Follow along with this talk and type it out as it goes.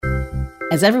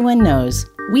As everyone knows,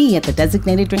 we at the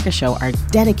Designated Drinker Show are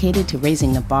dedicated to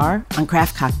raising the bar on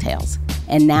craft cocktails.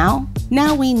 And now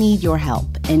we need your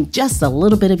help and just a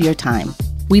little bit of your time.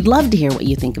 We'd love to hear what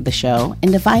you think of the show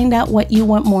and to find out what you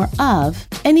want more of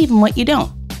and even what you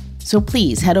don't. So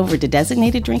please head over to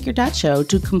designateddrinker.show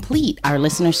to complete our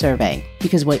listener survey,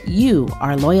 because what you,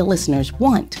 our loyal listeners,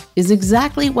 want is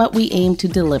exactly what we aim to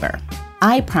deliver.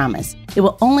 I promise it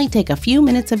will only take a few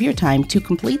minutes of your time to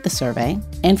complete the survey,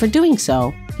 and for doing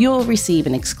so, you will receive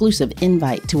an exclusive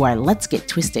invite to our Let's Get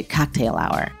Twisted Cocktail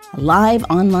Hour, a live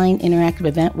online interactive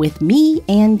event with me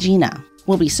and Gina.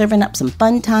 We'll be serving up some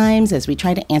fun times as we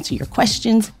try to answer your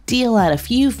questions, deal out a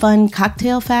few fun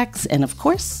cocktail facts, and of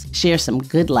course, share some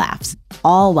good laughs.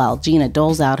 All while Gina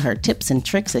doles out her tips and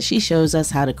tricks as she shows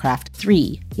us how to craft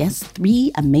three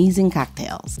amazing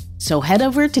cocktails. So head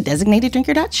over to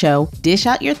designateddrinker.show, dish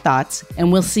out your thoughts,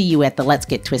 and we'll see you at the Let's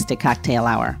Get Twisted Cocktail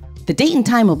Hour. The date and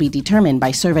time will be determined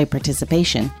by survey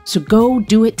participation, so go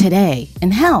do it today.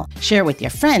 And hell, share with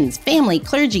your friends, family,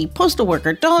 clergy, postal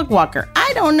worker, dog walker,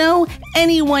 I don't know,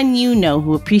 anyone you know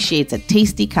who appreciates a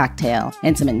tasty cocktail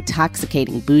and some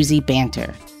intoxicating boozy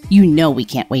banter. You know we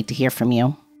can't wait to hear from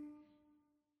you.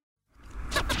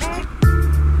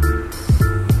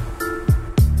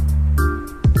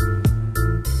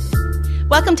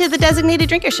 Welcome to the Designated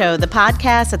Drinker Show, the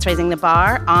podcast that's raising the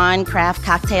bar on craft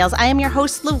cocktails. I am your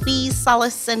host, Louise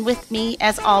Solis, and with me,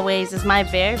 as always, is my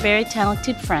very, very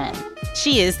talented friend.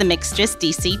 She is the mixtress,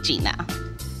 DC Gina.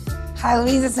 Hi,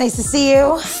 Louise. It's nice to see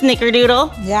you.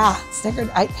 Snickerdoodle. Yeah,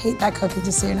 I hate that cookie,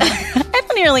 just so you know. I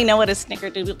don't really know what a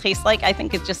snickerdoodle tastes like. I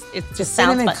think it just sounds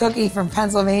cinnamon fun. Cookie from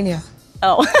Pennsylvania.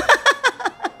 Oh.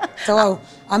 So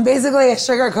I'm basically a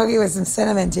sugar cookie with some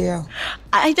cinnamon to you.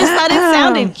 I just thought it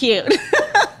sounded cute.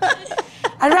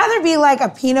 I'd rather be like a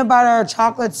peanut butter,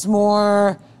 chocolate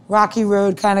s'more, Rocky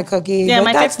Road kind of cookie. Yeah,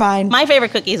 but that's fine. My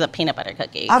favorite cookie is a peanut butter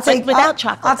cookie. Without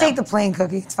chocolate. I'll take the plain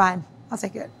cookie. It's fine. I'll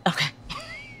take it. Okay.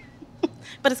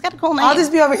 But it's got a cool name. I'll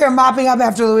just be over here mopping up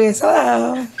after Louise.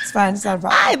 Hello. It's fine. It's not a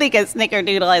problem. I think a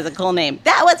snickerdoodle has a cool name.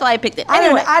 That was why I picked it.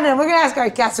 Anyway. I don't know. We're going to ask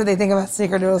our guests what they think about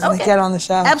snickerdoodles when they get on the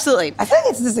show. Absolutely. I think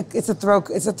it's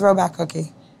a throwback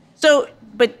cookie. So,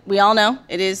 but we all know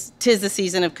tis the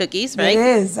season of cookies, right? It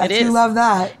is. I do love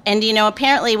that. And,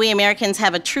 apparently we Americans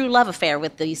have a true love affair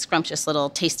with these scrumptious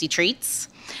little tasty treats.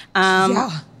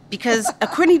 Yeah. Because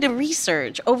according to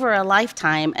research, over a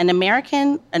lifetime, an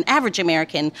average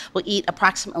American will eat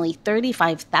approximately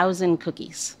 35,000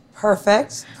 cookies.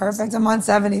 Perfect. I'm on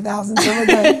 70,000, so we're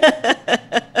good.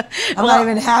 I'm not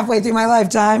even halfway through my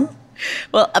lifetime.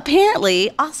 Well,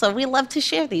 apparently, also, we love to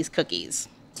share these cookies.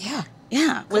 Yeah.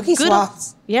 Yeah. Cookie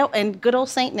swaps. Yeah, and good old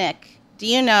St. Nick. Do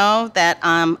you know that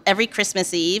every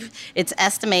Christmas Eve, it's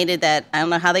estimated that, I don't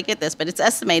know how they get this, but it's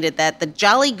estimated that the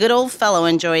jolly good old fellow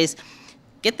enjoys,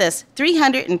 get this,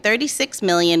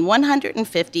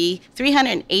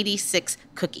 386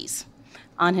 cookies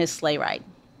on his sleigh ride.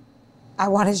 I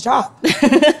want his job.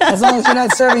 As long as you're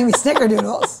not serving me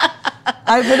snickerdoodles.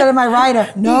 I put that in my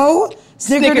rider. No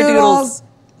snickerdoodles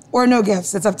or no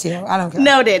gifts. It's up to you. I don't care.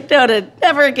 Noted.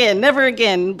 Never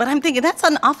again. But I'm thinking that's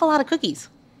an awful lot of cookies.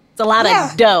 It's a lot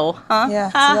of dough, huh?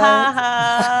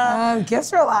 Yeah.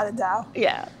 Gifts are a lot of dough.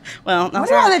 Yeah. Well, I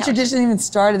wonder how that tradition even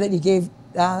started, that you gave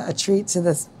a treat to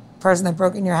this person that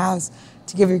broke in your house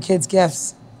to give your kids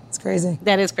gifts. It's crazy.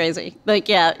 That is crazy. Like,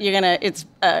 yeah, it's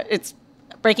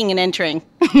breaking and entering.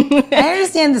 I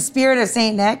understand the spirit of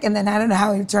St. Nick, and then I don't know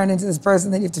how he turned into this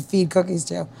person that you have to feed cookies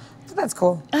to. But that's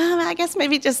cool. I guess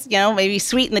maybe just, maybe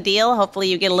sweeten the deal. Hopefully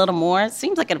you get a little more. It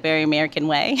seems like a very American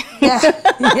way. Yeah.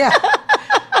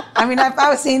 I mean, if I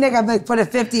was St. Nick, I'd put a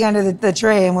 50 under the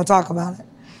tray and we'll talk about it.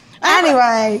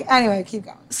 Anyway, keep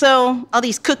going. So all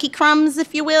these cookie crumbs,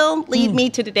 if you will, lead me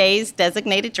to today's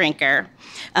designated drinker.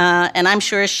 And I'm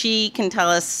sure she can tell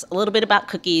us a little bit about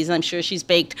cookies. I'm sure she's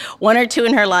baked one or two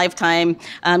in her lifetime.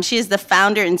 She is the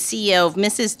founder and CEO of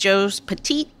Mrs. Joe's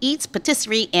Petite Eats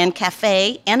Patisserie and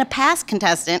Cafe, and a past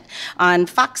contestant on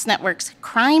Fox Network's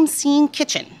Crime Scene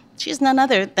Kitchen. She's none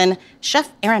other than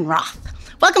Chef Erinn Roth.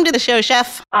 Welcome to the show,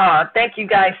 Chef. Thank you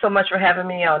guys so much for having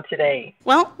me on today.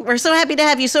 Well, we're so happy to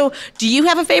have you. So do you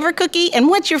have a favorite cookie? And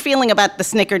what's your feeling about the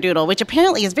snickerdoodle, which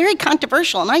apparently is very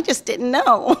controversial, and I just didn't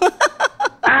know.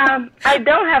 I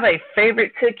don't have a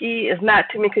favorite cookie. It's not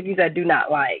too many cookies I do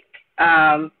not like.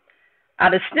 The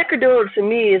snickerdoodle to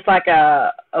me is like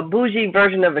a bougie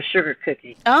version of a sugar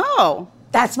cookie. Oh.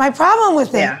 That's my problem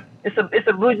with it. Yeah, it's a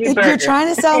bougie burger. You're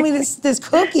trying to sell me this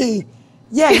cookie.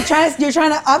 Yeah, you're trying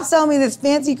to upsell me this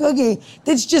fancy cookie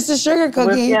that's just a sugar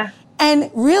cookie. And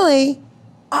really,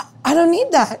 I don't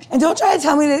need that. And don't try to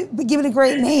tell me to give it a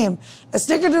great name. A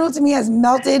snickerdoodle to me has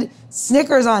melted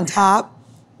Snickers on top,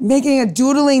 making a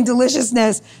doodling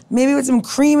deliciousness, maybe with some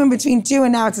cream in between too,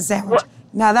 and now it's a sandwich.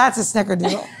 Now that's a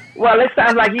snickerdoodle. Well, it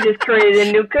sounds like you just created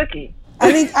a new cookie.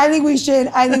 I think we should.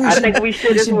 I think we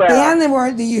should as well. Ban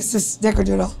the use of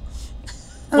snickerdoodle.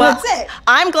 Well, that's it.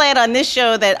 I'm glad on this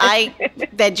show that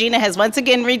that Gina has once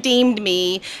again redeemed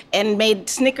me and made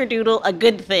snickerdoodle a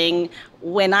good thing.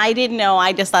 When I didn't know,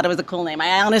 I just thought it was a cool name.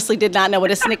 I honestly did not know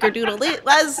what a snickerdoodle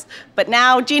was, but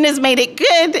now Gina's made it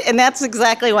good, and that's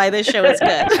exactly why this show is good.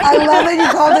 I love that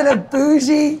you called it a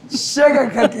bougie sugar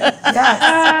cookie.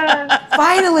 Yes.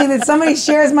 Finally, that somebody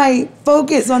shares my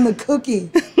focus on the cookie.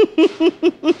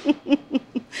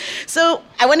 So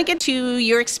I want to get to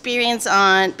your experience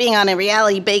on being on a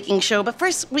reality baking show, but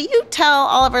first, will you tell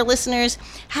all of our listeners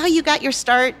how you got your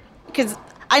start? Because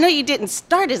I know you didn't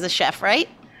start as a chef, right?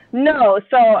 No,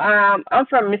 so I'm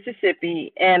from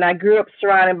Mississippi, and I grew up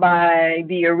surrounded by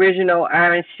the original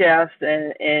Iron chefs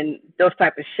and those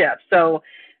type of chefs. So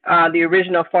the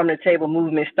original farm to table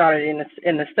movement started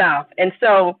in the South, and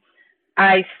so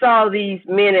I saw these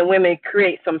men and women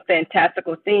create some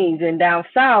fantastical things. And down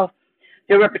South,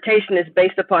 their reputation is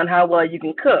based upon how well you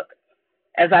can cook.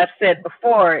 As I've said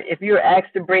before, if you're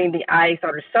asked to bring the ice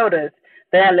or the sodas,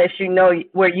 that lets you know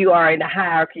where you are in the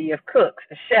hierarchy of cooks,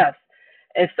 the chefs.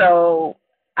 And so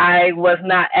I was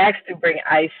not asked to bring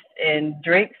ice and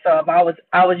drink, so I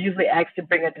was usually asked to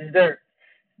bring a dessert.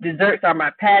 Desserts are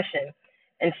my passion.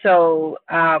 And so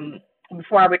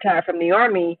before I retired from the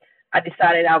Army, I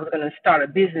decided I was going to start a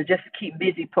business just to keep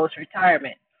busy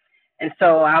post-retirement. And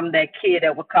so I'm that kid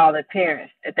that would call their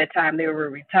parents. At that time, they were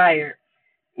retired,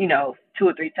 2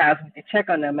 or 3 times a week to check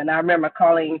on them. And I remember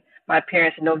calling my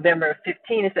parents in November of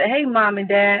 15 and said, "Hey, Mom and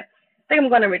Dad, I think I'm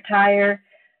going to retire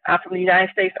from the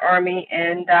United States Army,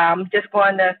 and I'm just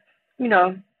going to,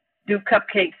 do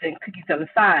cupcakes and cookies on the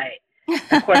side."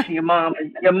 Of course, your mom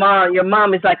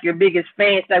is like your biggest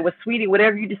fan. She's like, "Well, sweetie,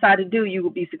 whatever you decide to do, you will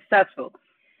be successful."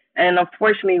 And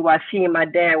unfortunately, while she and my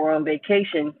dad were on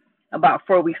vacation, about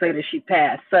 4 weeks later, she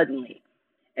passed suddenly.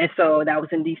 And so that was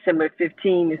in December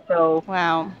 15. And so,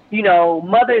 wow,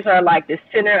 mothers are like the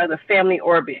center of the family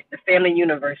orbit, the family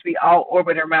universe. We all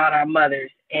orbit around our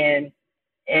mothers. And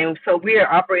so we are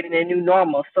operating a new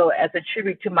normal. So as a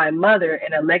tribute to my mother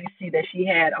and a legacy that she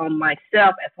had on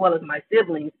myself as well as my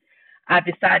siblings, I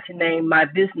decided to name my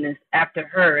business after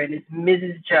her, and it's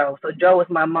Mrs. Joe. So Joe is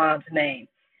my mom's name.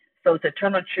 So it's an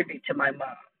eternal tribute to my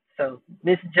mom. So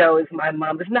Miss Joe is my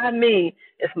mom. It's not me,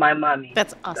 it's my mommy.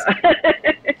 That's awesome.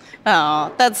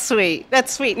 Oh, that's sweet.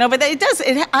 That's sweet. No, but it does.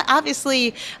 It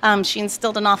obviously, she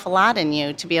instilled an awful lot in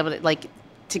you to be able to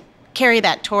carry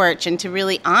that torch and to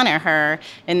really honor her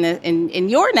in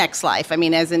your next life. I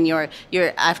mean, as in your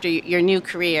after your new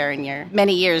career and your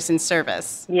many years in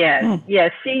service. Yes,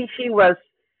 yes. She was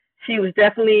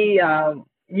definitely.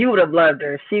 You would have loved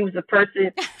her. She was a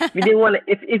person.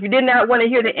 If you did not want to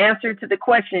hear the answer to the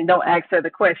question, don't ask her the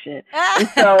question. And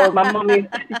so my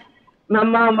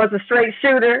mom was a straight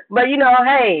shooter. But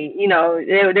hey,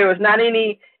 there was not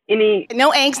any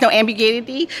no angst, no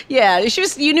ambiguity. Yeah,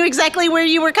 you knew exactly where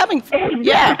you were coming from.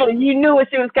 Exactly. Yeah. You knew where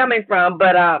she was coming from.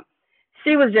 But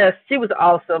she was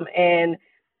awesome, and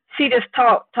she just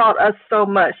taught us so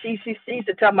much. She used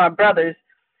to tell my brothers,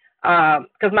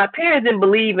 because my parents didn't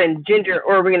believe in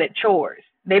gender-oriented chores.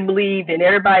 They believed in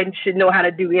everybody should know how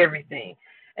to do everything.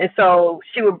 And so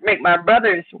she would make my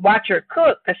brothers watch her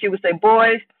cook, because she would say,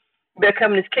 "Boys, you better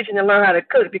come in this kitchen and learn how to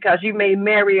cook, because you may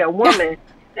marry a woman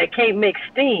that can't make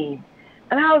steam."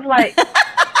 And I was like,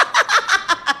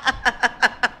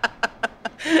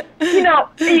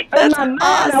 in my mind,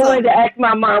 awesome. I wanted to ask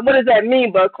my mom, what does that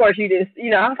mean? But of course, you just,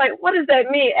 I was like, what does that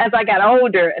mean? As I got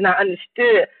older and I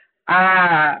understood,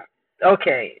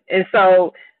 okay. And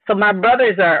so my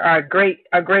brothers are great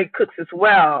cooks as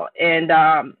well. And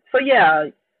my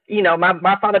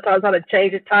father taught us how to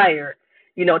change a tire,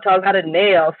 taught us how to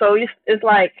nail. So it's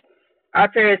like our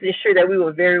parents ensured that we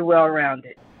were very well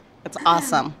rounded. That's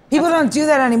awesome. People don't do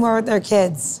that anymore with their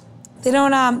kids. They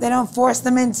don't force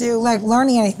them into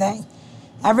learning anything.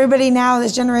 Everybody now,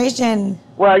 this generation.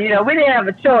 Well, we didn't have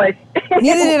a choice.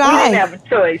 Neither did I. We didn't have a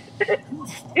choice.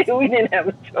 We didn't have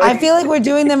a choice. I feel like we're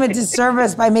doing them a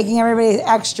disservice by making everybody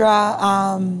extra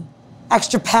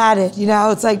padded.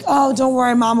 It's like, oh, don't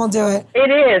worry, mom will do it.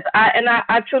 It is.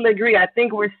 I truly agree. I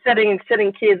think we're setting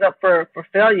kids up for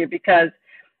failure because,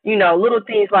 little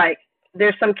things like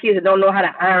there's some kids that don't know how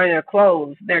to iron their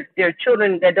clothes. There are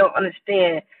children that don't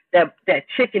understand that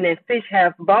chicken and fish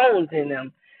have bones in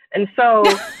them. And so,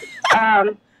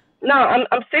 no,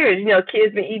 I'm serious.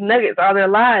 Kids been eating nuggets all their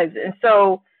lives. And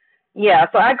so Yeah,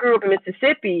 so I grew up in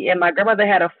Mississippi, and my grandmother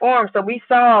had a farm, so we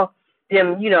saw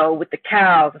them, with the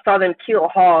cows, saw them kill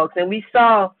hogs, and we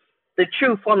saw the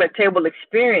true farm-to-table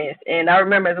experience. And I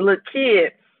remember as a little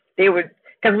kid, they would,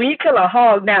 because when you kill a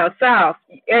hog down south,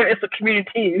 it's a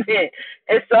community event.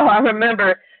 And so I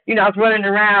remember, I was running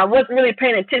around, wasn't really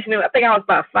paying attention. I think I was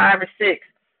about 5 or 6.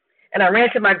 And I ran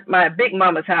to my big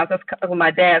mama's house. That's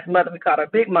my dad's mother. We called her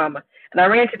Big Mama. And I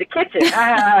ran to the kitchen.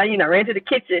 Ran to the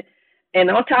kitchen. And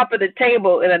on top of the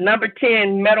table in a number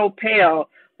 10 metal pail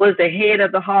was the head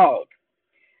of the hog.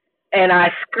 And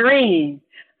I screamed,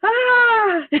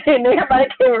 ah! And everybody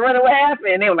came and run, what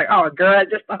happened? And they were like, oh, girl,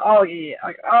 just the hog head.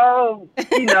 Like, oh,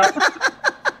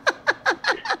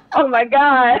 oh my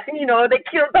God, they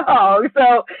killed the hog.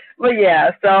 So, but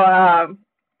yeah, so,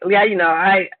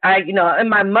 and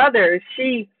my mother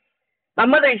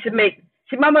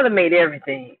made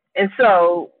everything. And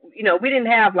so, we didn't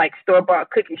have like store-bought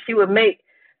cookies. She would make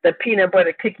the peanut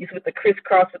butter cookies with the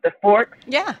crisscross with the forks.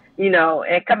 Yeah.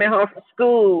 And coming home from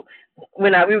school,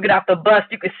 when we would get off the bus,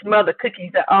 you could smell the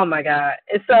cookies. Oh my God.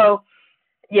 And so,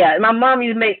 yeah, my mom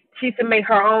used to make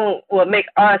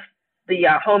us the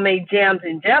homemade jams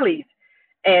and jellies.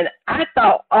 And I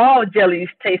thought all jellies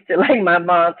tasted like my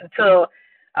mom's until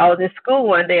I was in school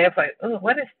one day. I was like, oh,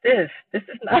 what is this? This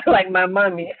is not like my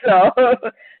mommy. So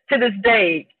to this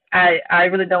day, I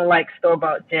really don't like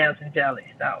store-bought jams and jellies.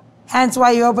 So hence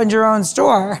why you opened your own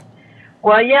store.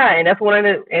 Well, yeah, and that's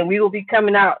and we will be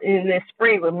coming out in the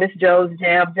spring with Miss Joe's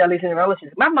Jam, Jellies, and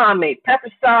Relishes. My mom made pepper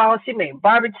sauce. She made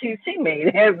barbecue. She made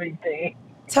everything.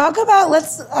 Talk about,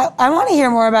 I want to hear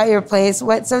more about your place. So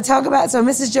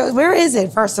Mrs. Joe's, where is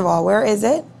it, first of all? Where is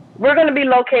it? We're going to be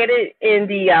located in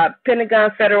the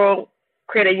Pentagon Federal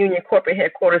Credit Union corporate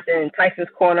headquarters in Tyson's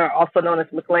Corner, also known as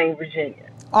McLean, Virginia.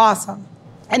 Awesome.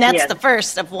 And that's the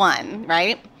first of one,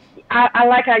 right? I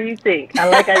like how you think.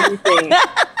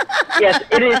 Yes,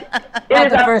 it is. It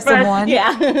is the our first of one.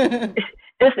 Yeah.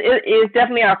 It is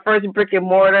definitely our first brick and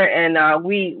mortar, and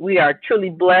we are truly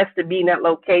blessed to be in that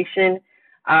location.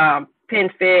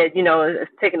 PenFed, is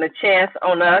taking a chance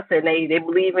on us, and they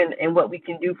believe in what we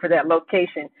can do for that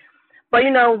location. But,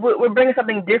 we're bringing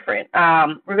something different.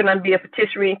 We're going to be a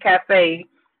patisserie and cafe.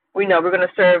 We're going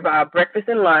to serve breakfast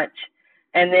and lunch.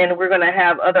 And then we're going to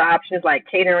have other options like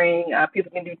catering.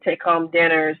 People can do take-home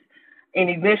dinners. And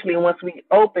eventually, once we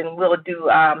open, we'll do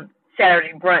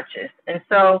Saturday brunches. And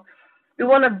so we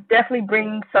want to definitely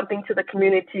bring something to the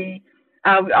community.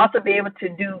 We'll also be able to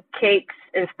do cakes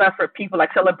and stuff for people,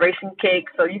 like celebration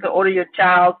cakes. So you can order your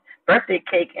child's birthday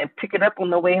cake and pick it up on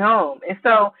the way home. And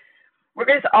so we're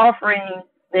just offering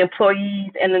the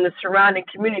employees and then the surrounding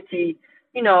community,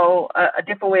 a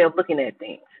different way of looking at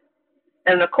things.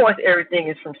 And of course, everything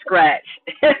is from scratch.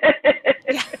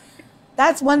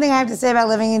 That's one thing I have to say about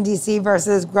living in D.C.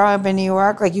 versus growing up in New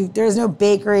York. There's no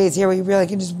bakeries here where you really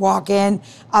can just walk in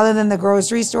other than the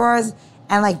grocery stores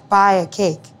and buy a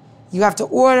cake. You have to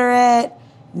order it,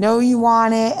 know you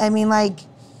want it. I mean,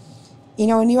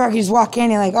 in New York, you just walk in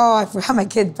and you're like, oh, I forgot my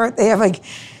kid's birthday. They have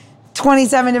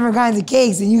 27 different kinds of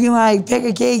cakes, and you can pick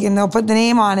a cake and they'll put the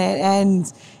name on it.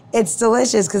 And it's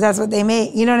delicious because that's what they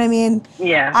make. You know what I mean?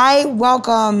 Yeah. I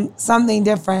welcome something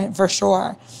different for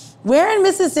sure. Where in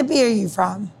Mississippi are you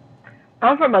from?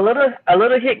 I'm from a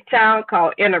little hick town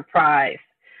called Enterprise.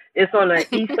 It's on the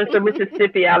eastern of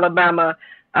Mississippi, Alabama.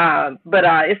 But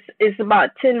it's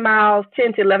about 10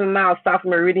 to 11 miles south of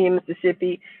Meridian,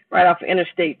 Mississippi, right off of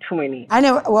Interstate 20. I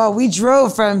know. Well, we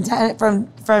drove from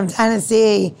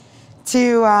Tennessee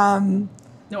to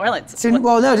New Orleans.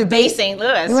 To Bay St.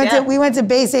 Louis. We went to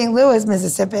Bay St. Louis,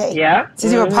 Mississippi. Yeah. To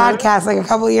do a podcast a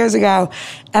couple of years ago,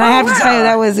 and I have to tell you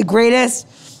that was the greatest.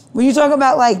 When you talk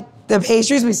about the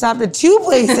pastries, we stopped at 2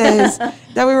 places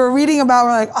that we were reading about.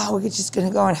 We're like, oh, we're just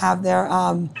gonna go and have their.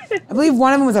 I believe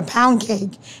one of them was a pound cake.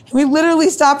 And we literally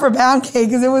stopped for pound cake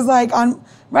because it was on.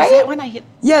 Right? Was that when I hit?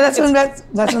 Yeah, that's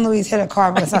when Louise hit a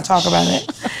car, but let's not talk about it.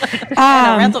 In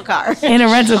a rental car. In a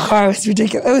rental car. It was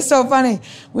ridiculous. It was so funny.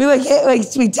 We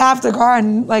we tapped the car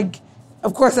and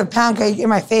of course a pound cake in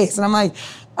my face. And I'm like,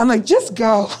 just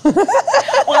go.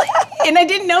 Well, and I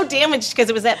didn't know damage because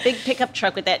it was that big pickup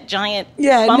truck with that giant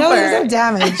bumper. No, there's no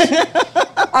damage.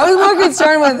 I was more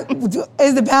concerned with,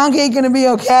 is the pound cake going to be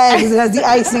okay? Because it has the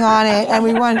icing on it. And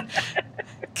we went,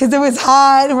 because it was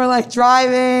hot and we're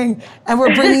driving and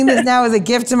we're bringing this now as a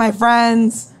gift to my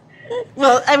friends.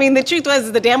 Well, I mean, the truth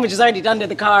was the damage was already done to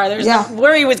the car. There's no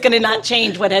worry was going to not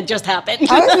change what had just happened.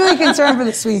 I was really concerned for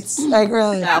the sweets,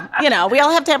 really. So, we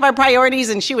all have to have our priorities,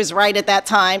 and she was right at that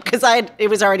time because it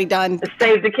was already done.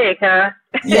 Save the cake, huh?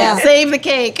 Yeah. Save the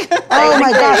cake. Oh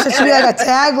my gosh, it should be a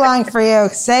tagline for you.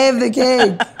 Save the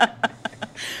cake.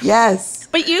 Yes.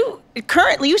 But you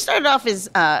started off as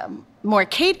more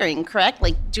catering, correct?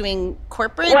 Like doing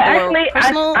corporate or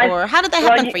personal, or how did that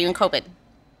happen for you in COVID?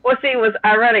 Well, see, it was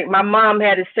ironic. My mom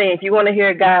had a saying, if you want to hear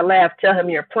a guy laugh, tell him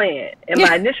your plan. And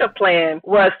my initial plan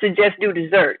was to just do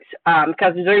desserts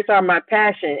because desserts are my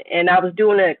passion. And I was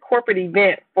doing a corporate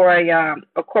event for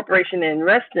a corporation in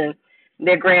Reston,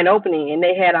 their grand opening, and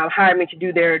they had hired me to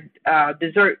do their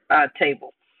dessert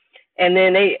table. And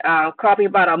then they called me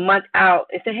about a month out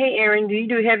and said, hey, Erinn, do you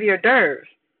do heavy hors d'oeuvres?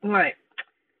 I'm like,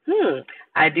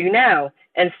 I do now.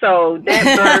 And so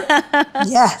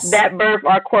that birthed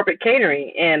our corporate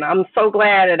catering. And I'm so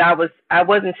glad that I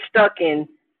wasn't stuck in,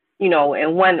 in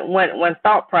one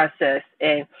thought process.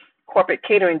 And corporate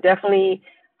catering definitely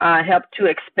helped to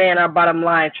expand our bottom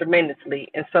line tremendously.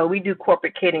 And so we do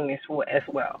corporate catering as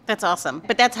well. That's awesome.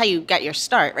 But that's how you got your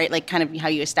start, right? Like kind of how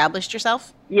you established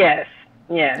yourself? Yes.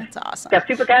 Yeah. That's awesome. Because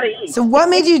people got to eat. So what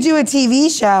made you do a TV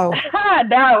show?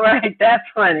 No, right. That's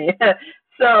funny.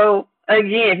 So,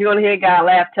 again, if you want to hear a guy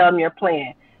laugh, tell him your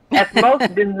plan. As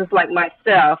most businesses like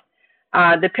myself,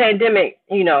 the pandemic,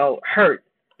 hurt.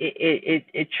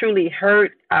 It truly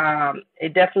hurt.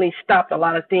 It definitely stopped a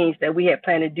lot of things that we had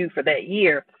planned to do for that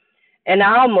year. And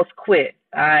I almost quit.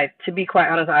 To be quite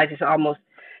honest, I just almost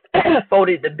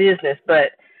folded the business.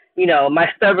 But, my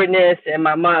stubbornness and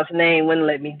my mom's name wouldn't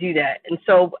let me do that. And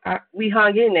so we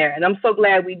hung in there. And I'm so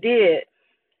glad we did.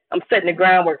 I'm setting the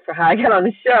groundwork for how I got on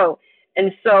the show.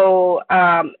 And so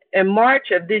in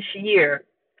March of this year,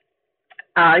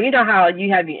 you know how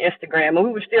you have your Instagram, and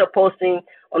we were still posting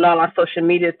on all our social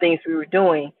media things we were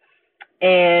doing.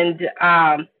 And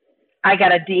I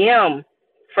got a DM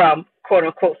from, quote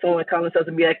unquote, someone calling themselves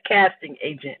to be a casting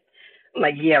agent. I'm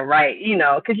like, yeah, right.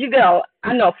 Because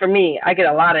I know for me, I get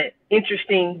a lot of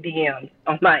interesting DMs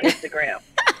on my Instagram.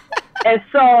 And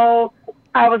so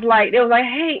I was like, they was like,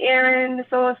 hey, Erinn,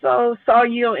 so-and-so saw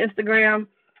you on Instagram.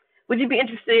 Would you be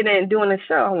interested in doing a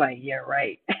show? I'm like, yeah,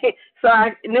 right. And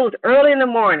it was early in the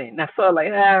morning. I saw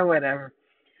like, whatever.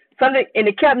 And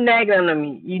it kept nagging on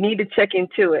me. You need to check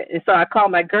into it. And so I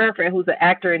called my girlfriend, who's an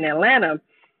actor in Atlanta,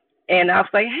 and I was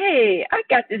like, hey, I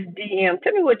got this DM.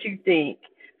 Tell me what you think.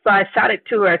 So I shot it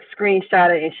to her, I screenshot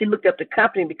it, and she looked up the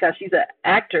company because she's an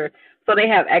actor, so they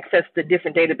have access to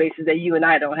different databases that you and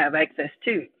I don't have access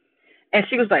to. And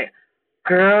she was like,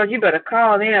 girl, you better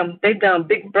call them. They done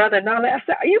Big Brother and all that. I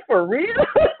said, are you for real?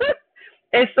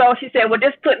 And so she said, well,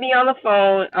 just put me on the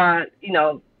phone,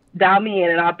 dial me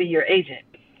in and I'll be your agent.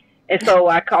 And so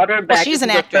I called her back. Well, she's an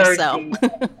actress, so.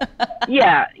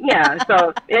 Yeah.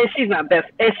 So, and she's my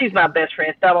best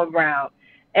friend, Thelma Brown.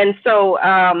 And so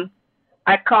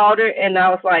I called her and I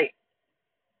was like,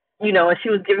 and she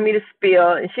was giving me the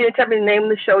spiel, and she didn't tell me the name of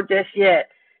the show just yet.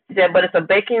 She said, but it's a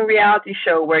baking reality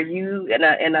show where you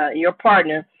and your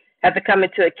partner have to come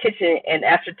into a kitchen and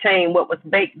ascertain what was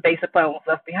baked based upon what's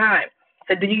left behind.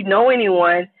 So do you know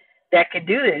anyone that could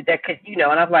do this, that could, and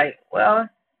I was like, well,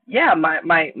 yeah,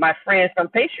 my friend from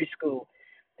pastry school,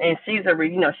 and she's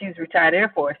she's retired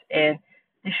Air Force. And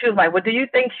she was like, well, do you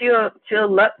think she'll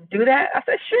do that? I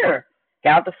said, sure.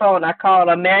 Got out the phone. I called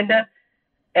Amanda.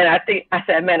 And I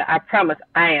said, Amanda, I promise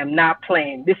I am not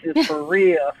playing. This is for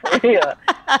real, for real.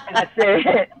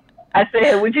 And I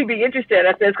said, would you be interested?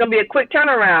 I said, it's going to be a quick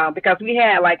turnaround because we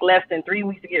had like less than 3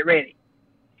 weeks to get ready.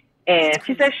 And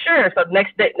she said, sure. So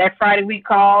next day, that Friday we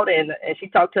called and she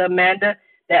talked to Amanda.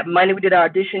 That Monday we did our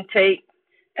audition tape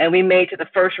and we made to the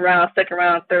first round, second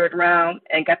round, third round,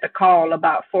 and got the call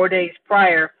about 4 days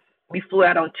prior. We flew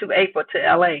out on 2 April to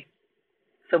LA.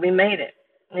 So we made it.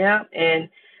 Yeah. And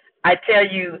I tell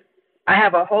you, I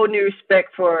have a whole new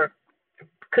respect for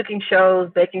cooking shows,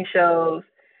 baking shows,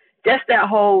 just that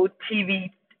whole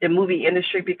TV and movie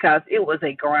industry because it was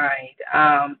a grind.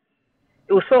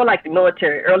 It was sort of like the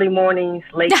military, early mornings,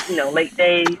 late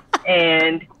days,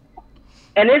 and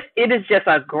it is just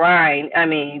a grind. I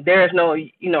mean, there's no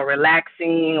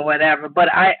relaxing or whatever.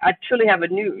 But I truly have a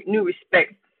new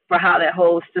respect for how that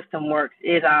whole system works.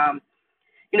 It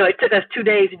took us 2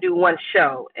 days to do one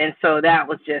show, and so that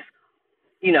was just,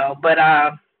 but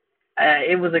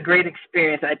it was a great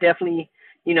experience. I definitely,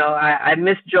 I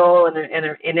miss Joel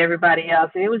and everybody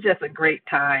else, and it was just a great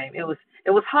time. It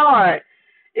was hard.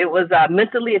 It was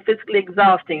mentally and physically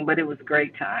exhausting, but it was a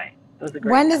great time. It was a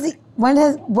great time.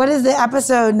 What is the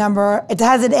episode number?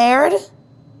 Has it aired?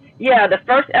 Yeah, the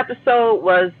first episode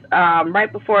was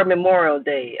right before Memorial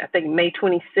Day, I think May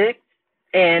 26th,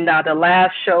 and the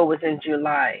last show was in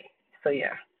July. So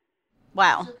yeah.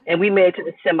 Wow. And we made it to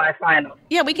the semifinals.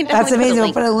 Yeah, we can definitely That's amazing.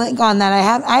 We'll put a link on that.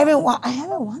 I haven't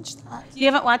watched that. You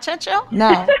haven't watched that show?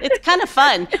 No. It's kind of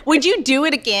fun. Would you do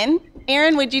it again?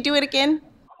 Erinn, would you do it again?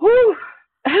 Whew.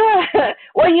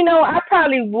 Well, I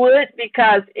probably would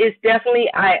because it's definitely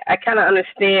I kind of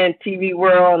understand TV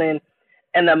world and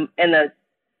the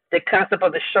concept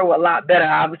of the show a lot better,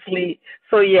 obviously.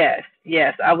 So yes,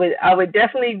 I would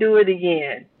definitely do it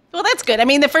again. Well, that's good. I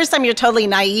mean, the first time you're totally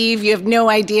naive, you have no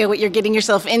idea what you're getting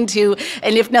yourself into,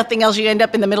 and if nothing else, you end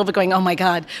up in the middle of it going, "Oh my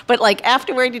God!" But like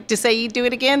afterward, to say you do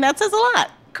it again, that says a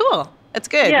lot. Cool. That's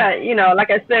good. Yeah,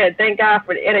 like I said, thank God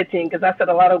for the editing because I said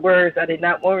a lot of words I did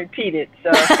not want repeated. So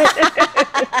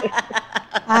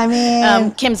I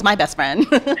mean, Kim's my best friend.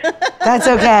 that's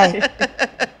okay.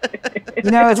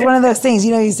 It's one of those things.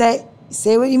 You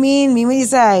say what you mean what you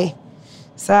say.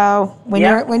 So when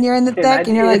you're in the thick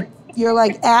and you're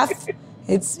like F,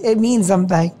 it means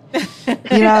something.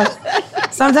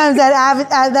 Sometimes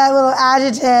that little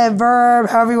adjective, verb,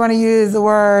 however you want to use the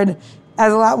word,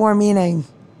 has a lot more meaning.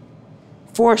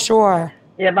 For sure.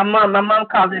 Yeah, my mom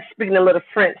calls it speaking a little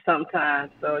French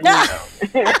sometimes. So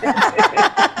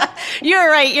You're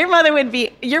right. Your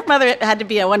mother had to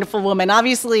be a wonderful woman.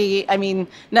 Obviously, I mean,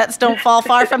 nuts don't fall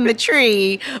far from the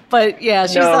tree, but yeah,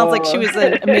 she sounds like she was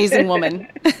an amazing woman.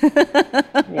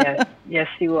 Yes,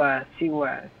 she was.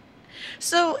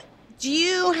 So, do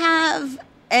you have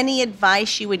any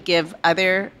advice you would give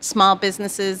other small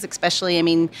businesses, especially, I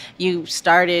mean, you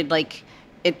started like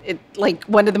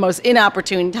one of the most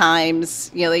inopportune times,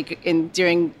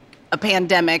 during a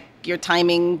pandemic, your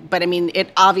timing, but I mean,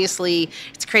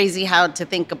 it's crazy how to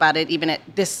think about it, even at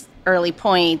this early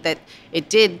point, that it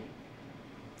did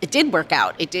work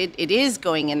out. It is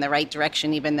going in the right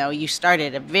direction, even though you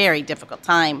started at a very difficult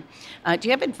time. Do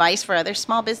you have advice for other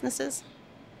small businesses?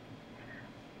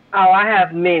 Oh, I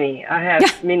have many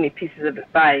pieces of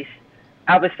advice.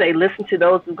 I would say listen to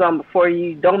those who've gone before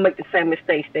you. Don't make the same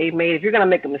mistakes they made. If you're going to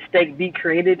make a mistake, be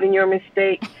creative in your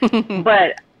mistake.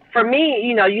 But for me,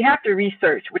 you have to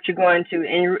research what you're going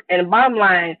to. And bottom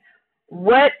line,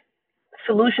 what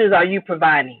solutions are you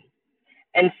providing?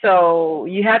 And so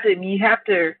you have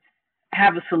to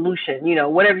have a solution,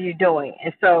 whatever you're doing.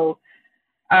 And so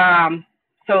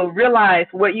realize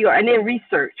what you are, and then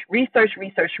research.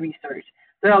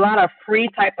 There are a lot of free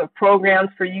type of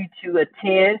programs for you to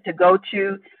attend, to go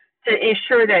to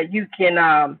ensure that you can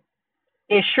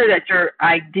ensure that your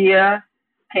idea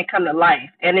can come to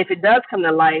life. And if it does come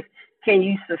to life, can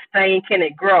you sustain? Can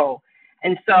it grow?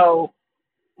 And so,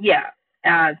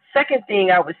 second thing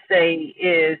I would say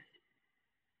is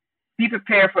be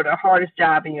prepared for the hardest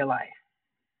job in your life.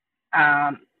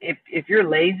 If you're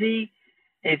lazy,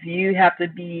 if you have to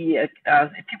be, if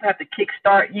people have to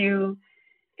kickstart you,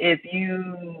 if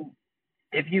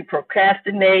you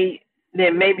procrastinate,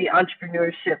 then maybe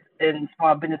entrepreneurship and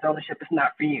small business ownership is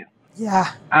not for you.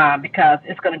 Yeah. Because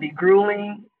it's going to be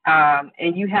grueling,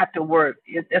 and you have to work.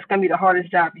 It's going to be the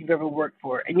hardest job you've ever worked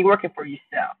for, and you're working for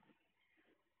yourself.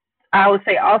 I would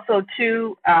say also,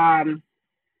 too,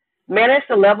 manage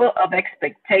the level of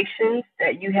expectations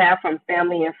that you have from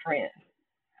family and friends.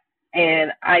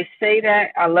 And I say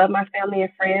that I love my family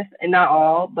and friends, and not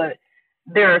all, but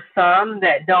there are some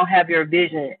that don't have your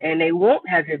vision, and they won't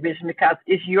have your vision because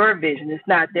it's your vision. It's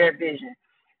not their vision.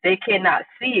 They cannot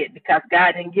see it because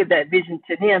God didn't give that vision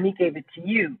to them. He gave it to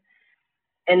you.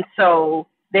 And so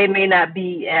they may not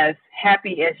be as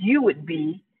happy as you would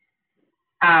be.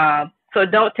 So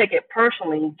don't take it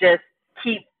personally. Just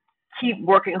keep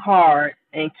working hard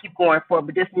and keep going forward,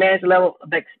 but just manage the level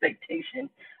of expectation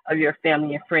of your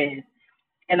family and friends.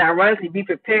 And ironically, be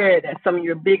prepared that some of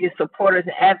your biggest supporters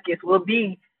and advocates will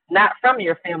be not from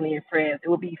your family and friends. It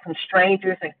will be from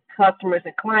strangers and customers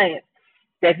and clients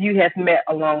that you have met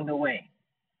along the way.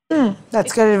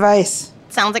 That's good advice.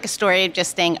 Sounds like a story of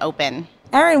just staying open.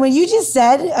 Erinn, when you just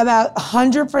said about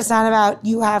 100% about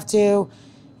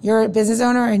you're a business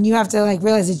owner and you have to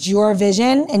realize it's your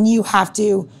vision and you have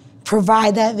to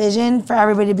provide that vision for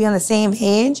everybody to be on the same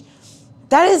page,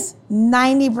 that is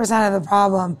 90% of the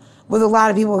problem with a lot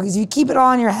of people, because you keep it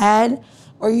all in your head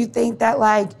or you think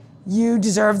that you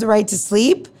deserve the right to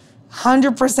sleep,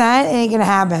 100% it ain't gonna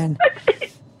happen.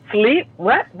 Sleep?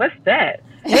 What? What's that?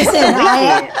 Listen,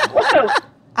 I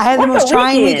had the most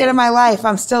trying weekend of my life.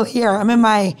 I'm still here. I'm in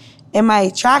my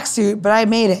tracksuit, but I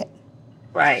made it.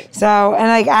 Right. So and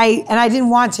I didn't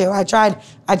want to. I tried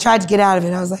to get out of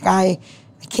it. I was like, I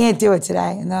can't do it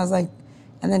today. And I was like,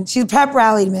 and then she pep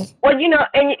rallied me. Well,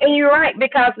 and you're right,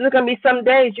 because there's going to be some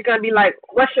days you're going to be like,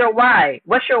 what's your why?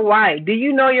 What's your why? Do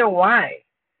you know your why?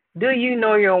 Do you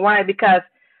know your why? Because,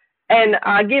 and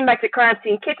getting back to Crime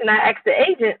Scene Kitchen, I asked the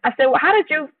agent, I said, well, how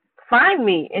did you find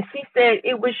me? And she said,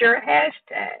 it was your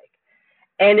hashtag.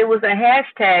 And it was a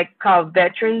hashtag called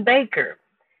Veteran Baker.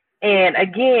 And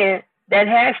again, that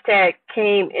hashtag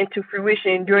came into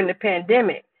fruition during the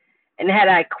pandemic. And had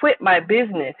I quit my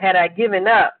business, had I given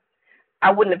up,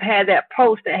 I wouldn't have had that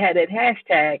post that had that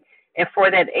hashtag, and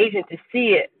for that agent to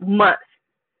see it months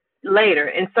later.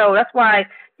 And so that's why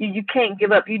you can't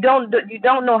give up. You don't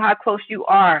know how close you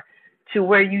are to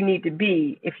where you need to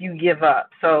be if you give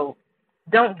up. So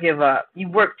don't give up. You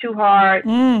work too hard.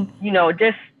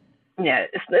 It's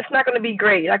not going to be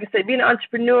great. Like I said, being an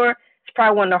entrepreneur is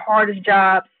probably one of the hardest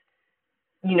jobs.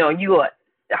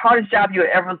 The hardest job you'll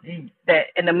ever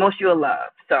and the most you'll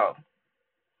love. So,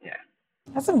 yeah.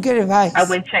 That's some good advice. I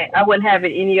wouldn't have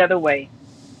it any other way.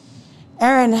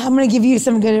 Erinn, I'm going to give you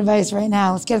some good advice right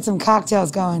now. Let's get some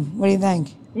cocktails going. What do you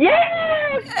think?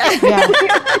 Yes! Yeah.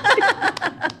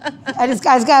 This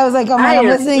guy was like, oh man, I'm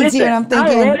listening to you and I'm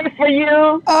thinking. I'm ready for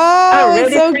you. Oh,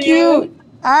 it's so cute.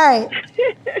 All right.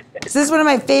 So this is one of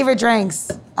my favorite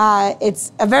drinks.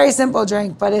 It's a very simple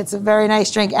drink, but it's a very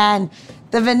nice drink. And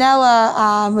the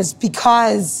vanilla was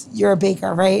because you're a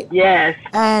baker, right? Yes.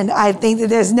 And I think that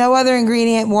there's no other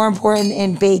ingredient more important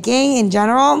in baking in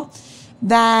general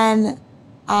than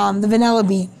the vanilla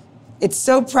bean. It's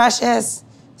so precious,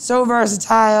 so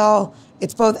versatile.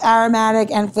 It's both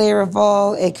aromatic and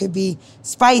flavorful. It could be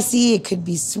spicy, it could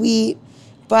be sweet,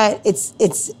 but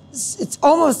it's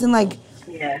almost in like,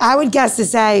 yes. I would guess to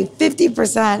say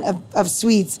 50% of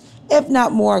sweets, if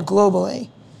not more globally.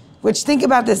 Which, think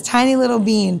about this tiny little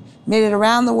bean made it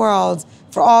around the world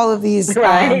for all of these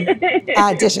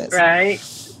dishes. Right.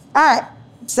 All right,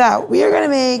 so we are gonna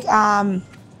make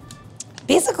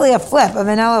basically a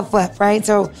vanilla flip, right?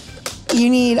 So you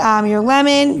need your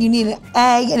lemon, you need an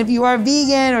egg, and if you are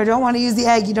vegan or don't want to use the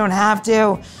egg, you don't have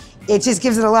to. It just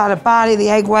gives it a lot of body, the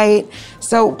egg white.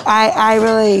 So I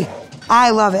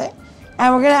love it.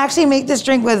 And we're gonna actually make this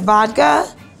drink with vodka.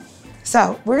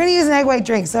 So we're gonna use an egg white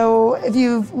drink. So if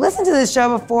you've listened to this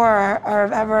show before or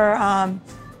have ever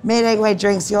made egg white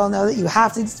drinks, you'll know that you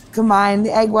have to combine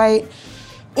the egg white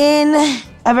in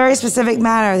a very specific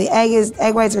manner. The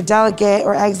egg whites are delicate,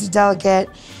 or eggs are delicate,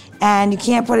 and you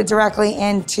can't put it directly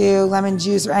into lemon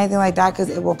juice or anything like that because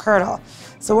it will curdle.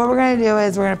 So what we're gonna do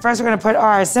is we're gonna put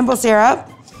our simple syrup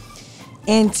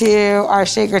into our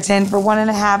shaker tin for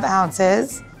 1.5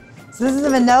 ounces. So this is a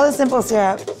vanilla simple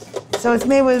syrup. So it's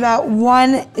made with about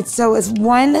it's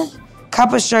 1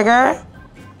 cup of sugar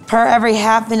per every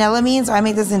half vanilla bean. So I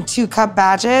make this in 2-cup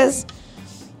batches.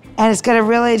 And it's got a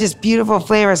really just beautiful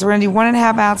flavor. So we're gonna do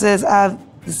 1.5 ounces of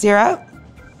the syrup.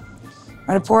 We're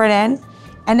gonna pour it in.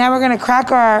 And now we're gonna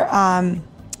crack our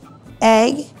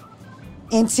egg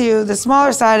into the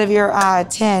smaller side of your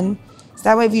tin. So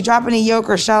that way if you drop any yolk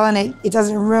or shell in it, it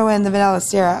doesn't ruin the vanilla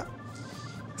syrup.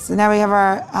 So now we have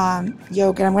our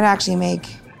yolk, and I'm gonna actually make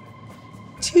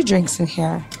 2 drinks in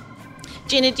here.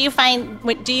 Gina,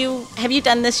 have you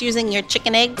done this using your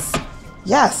chicken eggs?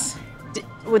 Yes.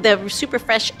 With the super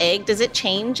fresh egg, does it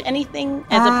change anything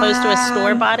as opposed to a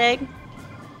store-bought egg?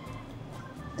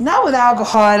 Not with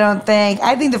alcohol, I don't think.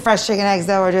 I think the fresh chicken eggs,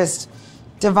 though, are just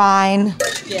divine.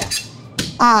 Yeah.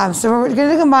 So we're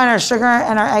gonna combine our sugar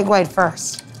and our egg white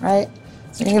first, right?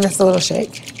 So we're gonna give this a little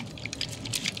shake.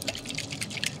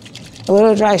 A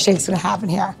little dry shake's gonna happen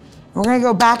here. We're gonna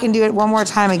go back and do it one more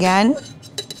time again.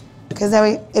 Because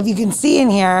if you can see in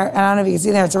here, and I don't know if you can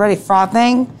see there, it's already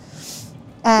frothing.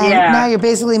 And now you're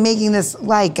basically making this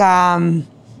like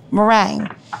meringue.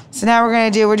 So now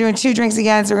we're doing 2 drinks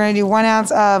again. So we're gonna do 1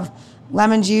 ounce of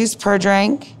lemon juice per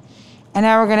drink. And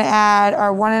now we're gonna add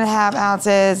our 1.5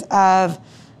 ounces of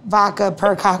vodka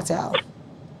per cocktail.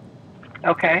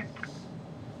 Okay.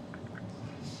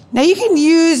 Now you can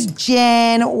use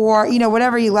gin or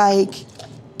whatever you like.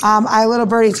 Little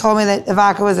birdie told me that the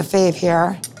vodka was a fave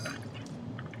here.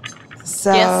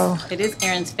 So yes, it is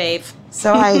Erinn's fave.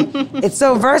 So it's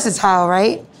so versatile,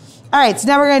 right? All right, so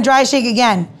now we're gonna dry shake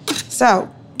again. So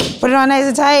put it on nice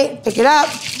and tight, pick it up,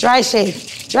 dry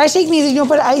shake. Dry shake means you don't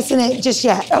put ice in it just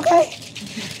yet, okay?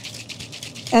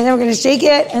 And then we're gonna shake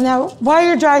it, and now while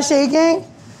you're dry shaking,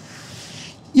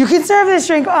 you can serve this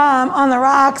drink on the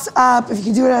rocks up. If you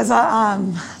can do it as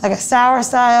like a sour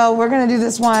style, we're gonna do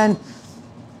this one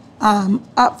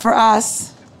up for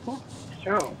us.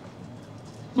 Sure.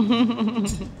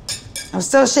 I'm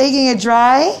still shaking it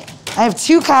dry. I have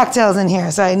 2 cocktails in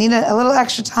here, so I need a little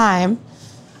extra time.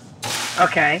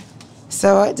 Okay.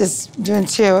 So just doing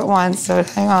 2 at once, so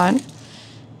hang on.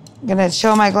 I'm gonna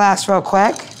chill my glass real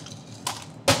quick.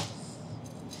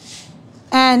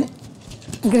 And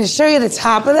I'm gonna show you the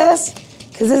top of this,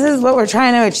 because this is what we're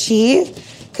trying to achieve,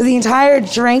 because the entire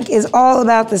drink is all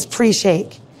about this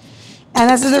pre-shake. And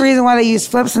this is the reason why they use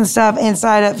flips and stuff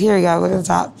inside up. Here you go, look at the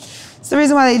top. So the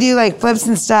reason why they do like flips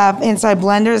and stuff inside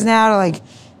blenders now to like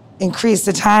increase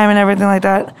the time and everything like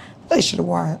that. I should have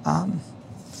worn an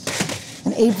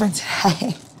apron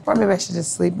today. Or maybe I should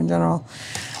just sleep in general.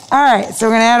 All right, so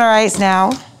we're gonna add our ice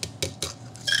now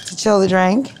to chill the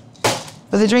drink.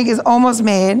 But the drink is almost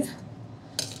made.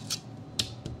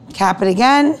 Cap it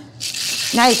again.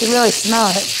 Now you can really smell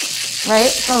it, right?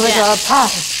 It smells like a pie.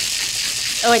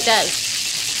 Oh, it does.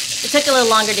 It took a little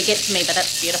longer to get to me, but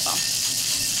that's beautiful.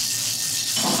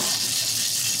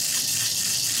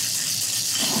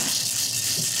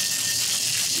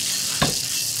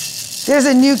 There's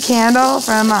a new candle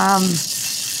from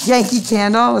Yankee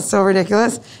Candle. It's so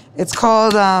ridiculous. It's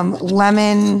called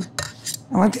lemon.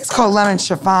 I think it's called lemon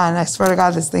chiffon. I swear to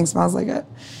God, this thing smells like it.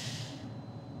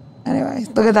 Anyway,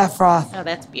 look at that froth. Oh,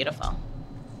 that's beautiful.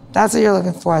 That's what you're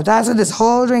looking for. That's what this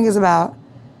whole drink is about.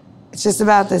 It's just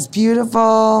about this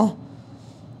beautiful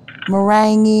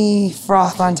meringue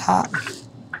froth on top.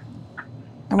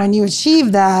 And when you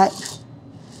achieve that,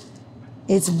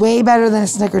 it's way better than a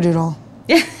snickerdoodle.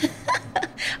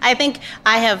 I think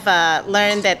I have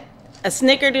learned that a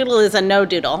snickerdoodle is a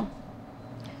no-doodle.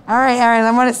 All right, Erinn,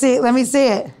 I want to see it. Let me see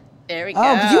it. There we go.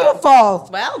 Oh, beautiful.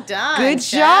 Well done. Good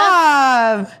chef.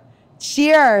 job.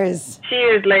 Cheers.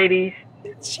 Cheers, ladies.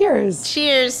 Cheers.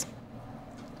 Cheers.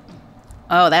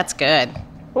 Oh, that's good.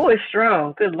 Oh, it's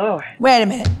strong. Good Lord. Wait a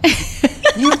minute.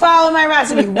 You follow my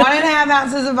recipe. 1.5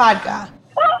 ounces of vodka.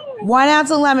 1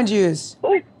 ounce of lemon juice.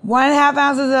 1.5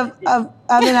 ounces of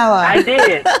vanilla. I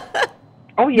did.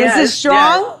 Oh, yeah. This is strong?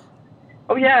 Yeah.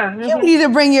 Oh, yeah. You need to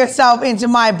bring yourself into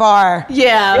my bar.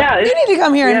 Yeah. Yeah. You need to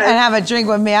come here and have a drink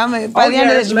with me. By the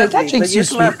end of this, you'll be like, that drink's too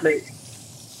sweet. Lovely.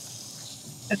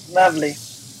 It's lovely.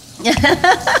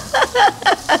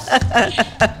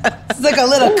 It's like a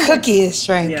little cookie, this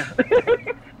drink. Yeah.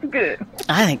 Good.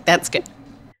 I think that's good.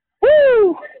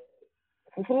 Woo!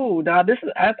 Ooh, dog, this is.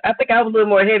 I think I was a little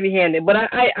more heavy-handed, but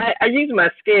I use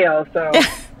my scale, so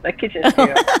my kitchen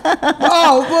scale.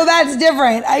 Oh, well, that's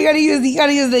different. You gotta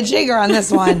use the jigger on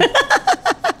this one.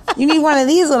 You need one of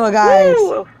these little guys.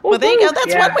 Ooh, Well, there you go. That's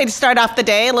yeah. one way to start off the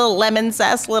day. A little lemon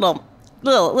zest, little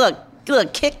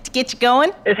kick to get you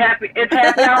going. It's happy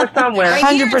hour somewhere.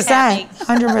 100%.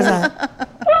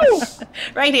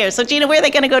 100%. Right here. So, Gina, where are they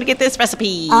going to go to get this recipe?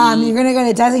 You're gonna go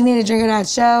to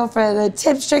designateddrinker.show for the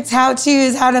tips, tricks,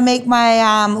 how-tos, how to make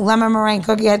my lemon meringue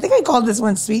cookie. I think I called this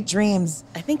one Sweet Dreams.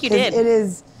 I think you did. It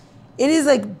is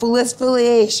like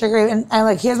blissfully sugary. And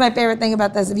like, here's my favorite thing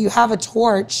about this. If you have a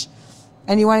torch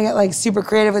and you want to get like super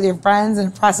creative with your friends and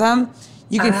impress them,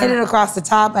 you can hit it across the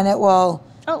top and it'll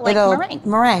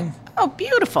meringue. Oh,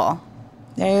 beautiful.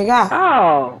 There you go.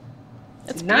 Oh,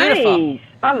 That's nice. beautiful.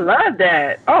 I love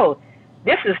that. Oh,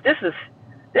 this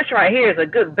right here is a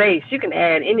good base. You can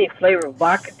add any flavor of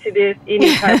vodka to this,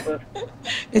 any type of.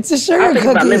 It's a sugar I think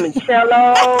cookie. about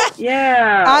limoncello.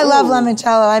 Yeah. I love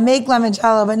limoncello. I make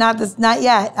limoncello, but not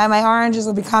yet. And my oranges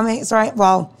will be coming. Sorry,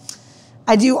 well,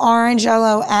 I do orange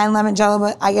jello and limoncello,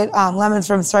 but I get lemons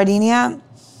from Sardinia,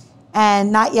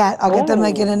 and not yet. I'll get them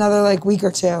like in another like week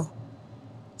or two.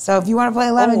 So if you want to play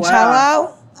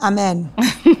limoncello, I'm in.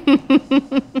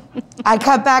 I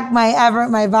cut back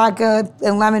my vodka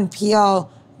and lemon peel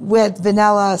with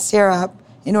vanilla syrup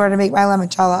in order to make my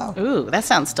limoncello. Ooh, that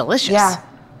sounds delicious. Yeah.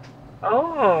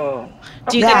 Oh.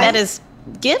 Do you give that as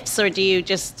gifts, or do you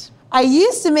just... I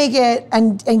used to make it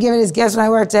and give it as gifts when I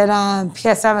worked at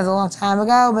PS7 a long time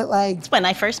ago, but like... It's when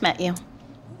I first met you.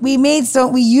 We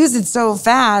used it so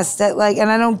fast that like,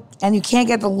 and you can't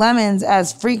get the lemons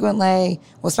as frequently,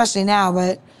 well, especially now,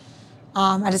 but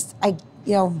I just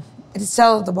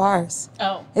sell at the bars.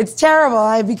 Oh. It's terrible.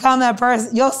 I've become that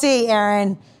person. You'll see,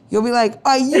 Erinn. You'll be like,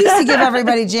 I used to give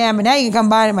everybody jam, but now you can come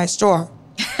buy it at my store.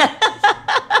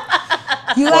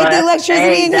 You like the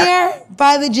electricity in here?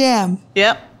 Buy the jam.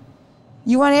 Yep.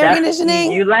 You want air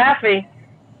conditioning? You laughing.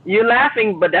 You're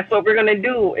laughing, but that's what we're going to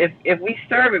do. If we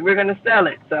serve it, we're going to sell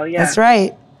it. So, yeah. That's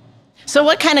right. So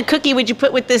what kind of cookie would you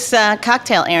put with this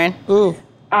cocktail, Erinn? Ooh.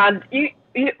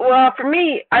 Well, for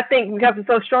me, I think because it's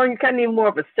so strong, you kind of need more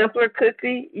of a simpler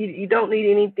cookie. You don't need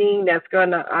anything that's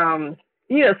going to,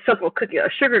 a simple cookie. A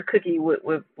sugar cookie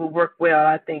would work well,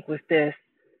 I think, with this.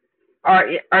 Or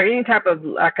any type of,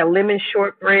 like a lemon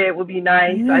shortbread would be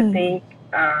nice, I think.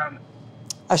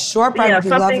 A shortbread would be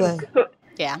lovely.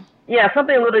 Yeah. Yeah,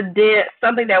 something a little dense,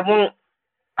 something that won't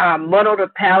muddle the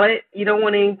palate. You don't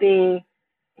want anything.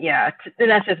 Yeah,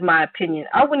 that's just my opinion.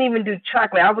 I wouldn't even do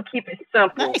chocolate. I would keep it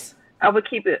simple. Nice. I would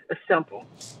keep it simple.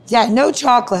 Yeah, no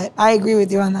chocolate. I agree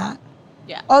with you on that.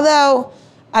 Yeah. Although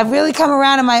I've really come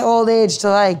around in my old age to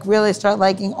like really start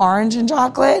liking orange and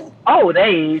chocolate. Old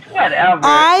age, whatever.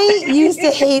 I used to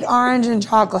hate orange and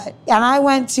chocolate. And I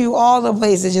went to all the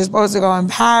places you're supposed to go in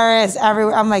Paris,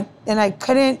 everywhere. I'm like, and I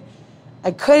couldn't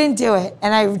do it.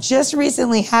 And I just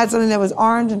recently had something that was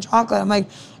orange and chocolate. I'm like,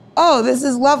 oh, this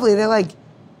is lovely. They're like,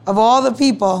 of all the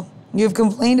people, you've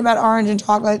complained about orange and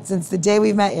chocolate since the day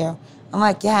we met you. I'm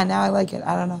like, yeah, now I like it.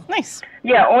 I don't know. Nice.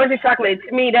 Yeah, orange and chocolate.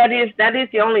 To me, that is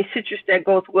the only citrus that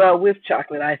goes well with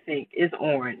chocolate, I think, is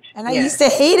orange. And I used to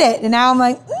hate it. And now I'm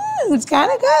like, it's kind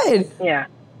of good. Yeah.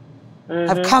 Mm-hmm.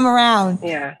 I've come around.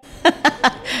 Yeah.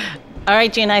 All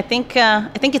right, Gina, I think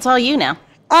it's all you now.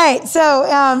 All right,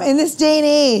 so in this day and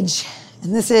age,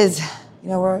 and this is,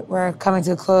 we're coming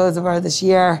to a close of this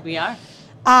year. We are.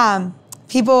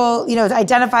 People,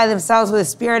 identify themselves with a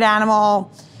spirit animal,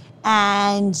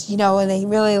 and and they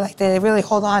really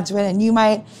hold on to it. And you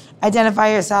might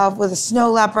identify yourself with a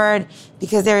snow leopard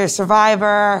because they're a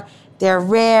survivor, they're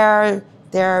rare,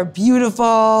 they're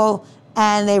beautiful,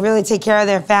 and they really take care of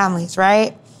their families,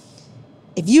 right?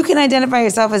 If you can identify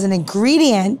yourself as an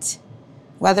ingredient,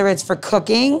 whether it's for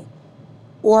cooking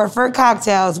or for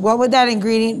cocktails, what would that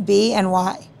ingredient be and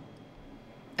why?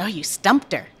 Oh, you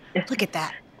stumped her. Look at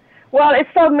that. Well, it's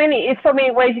so many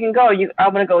ways you can go. Do I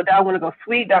want to go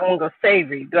sweet? Do I want to go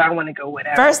savory? Do I want to go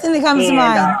whatever? First thing that comes to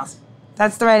mind.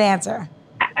 That's the right answer.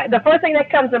 The first thing that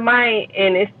comes to mind,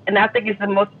 and I think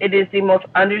it is the most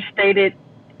understated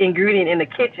ingredient in the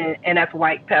kitchen, and that's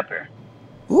white pepper.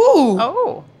 Ooh.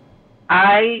 Oh.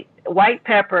 White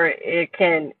pepper,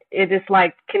 can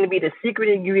be the secret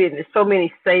ingredient in so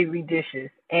many savory dishes,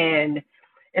 and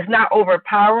it's not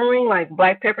overpowering like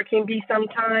black pepper can be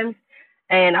sometimes.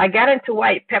 And I got into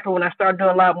white pepper when I started doing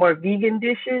a lot more vegan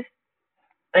dishes.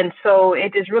 And so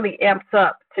it just really amps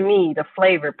up, to me, the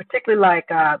flavor, particularly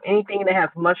like anything that has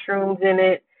mushrooms in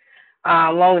it,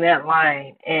 along that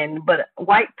line. But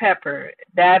white pepper,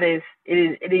 it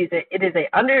is a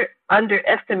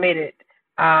underestimated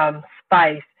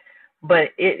spice, but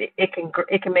it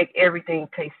can make everything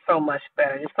taste so much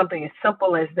better. Just something as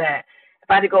simple as that. If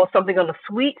I had to go something on the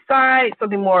sweet side,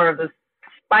 something more of the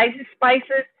spices,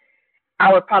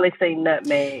 I would probably say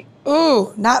nutmeg.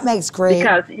 Ooh, nutmeg's great.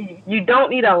 Because you don't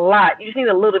need a lot. You just need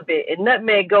a little bit. And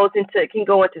nutmeg can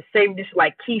go into savory dishes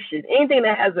like quiches. Anything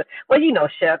that has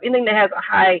chef, anything that has a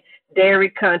high dairy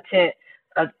content,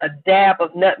 a dab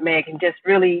of nutmeg can just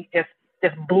really just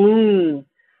bloom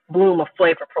a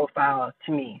flavor profile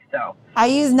to me. So I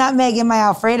use nutmeg in my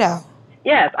Alfredo.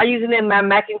 Yes, I use it in my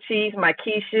mac and cheese, my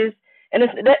quiches. And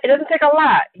it doesn't take a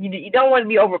lot. You don't want to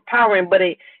be overpowering, but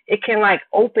it can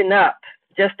open up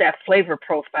just that flavor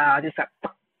profile. Just I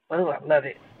love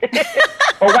it.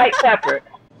 Or white pepper.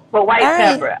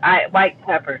 White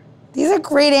pepper. These are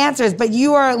great answers, but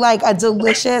you are like a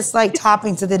delicious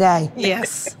topping to the day.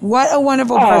 Yes. What a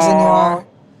wonderful person you are.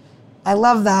 I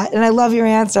love that, and I love your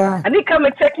answer. I need to come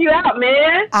and check you out,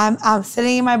 man. I'm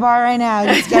sitting in my bar right now.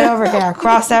 Just get over here,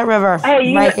 cross that river,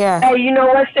 right here. Hey, you know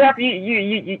what, Chef?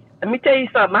 You let me tell you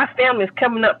something. My family is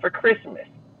coming up for Christmas.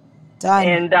 Done.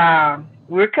 And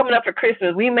we're coming up for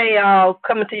Christmas. We may all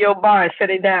come into your bar and shut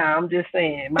it down. I'm just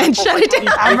saying. And shut it down.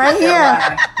 I'm right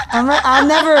here. I'm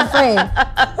never afraid.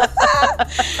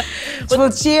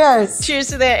 Well, cheers. Cheers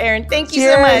to that, Erinn. Thank you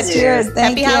so much. Cheers.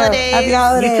 Happy holidays. Happy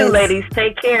holidays. You too, ladies.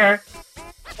 Take care.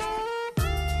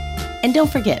 And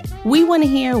don't forget, we want to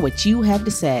hear what you have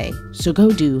to say. So go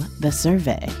do the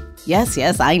survey. Yes,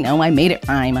 I know I made it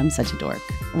rhyme. I'm such a dork.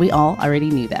 We all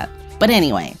already knew that. But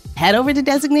anyway, head over to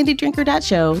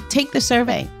designateddrinker.show, take the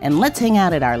survey, and let's hang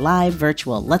out at our live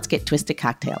virtual Let's Get Twisted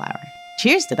cocktail hour.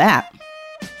 Cheers to that.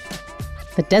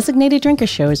 The Designated Drinker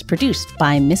Show is produced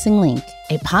by Missing Link,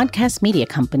 a podcast media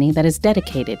company that is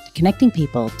dedicated to connecting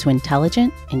people to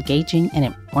intelligent, engaging, and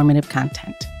informative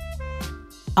content.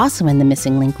 Also in the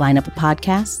Missing Link lineup of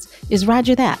podcasts is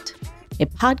Roger That, a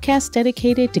podcast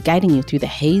dedicated to guiding you through the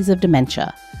haze of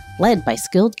dementia, led by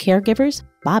skilled caregivers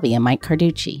Bobby and Mike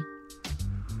Carducci.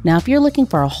 Now, if you're looking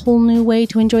for a whole new way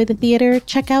to enjoy the theater,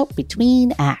 check out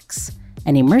Between Acts,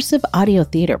 an immersive audio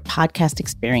theater podcast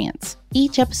experience.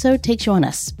 Each episode takes you on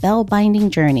a spellbinding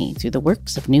journey through the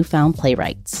works of newfound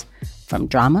playwrights, from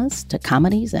dramas to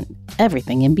comedies and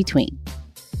everything in between.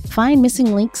 Find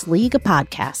Missing Link's League of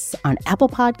Podcasts on Apple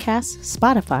Podcasts,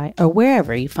 Spotify, or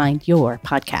wherever you find your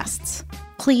podcasts.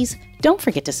 Please don't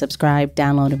forget to subscribe,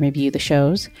 download, and review the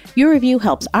shows. Your review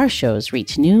helps our shows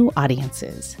reach new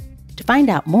audiences. To find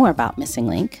out more about Missing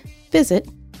Link, visit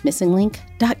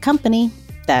missinglink.company.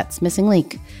 That's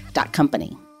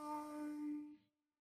missinglink.company.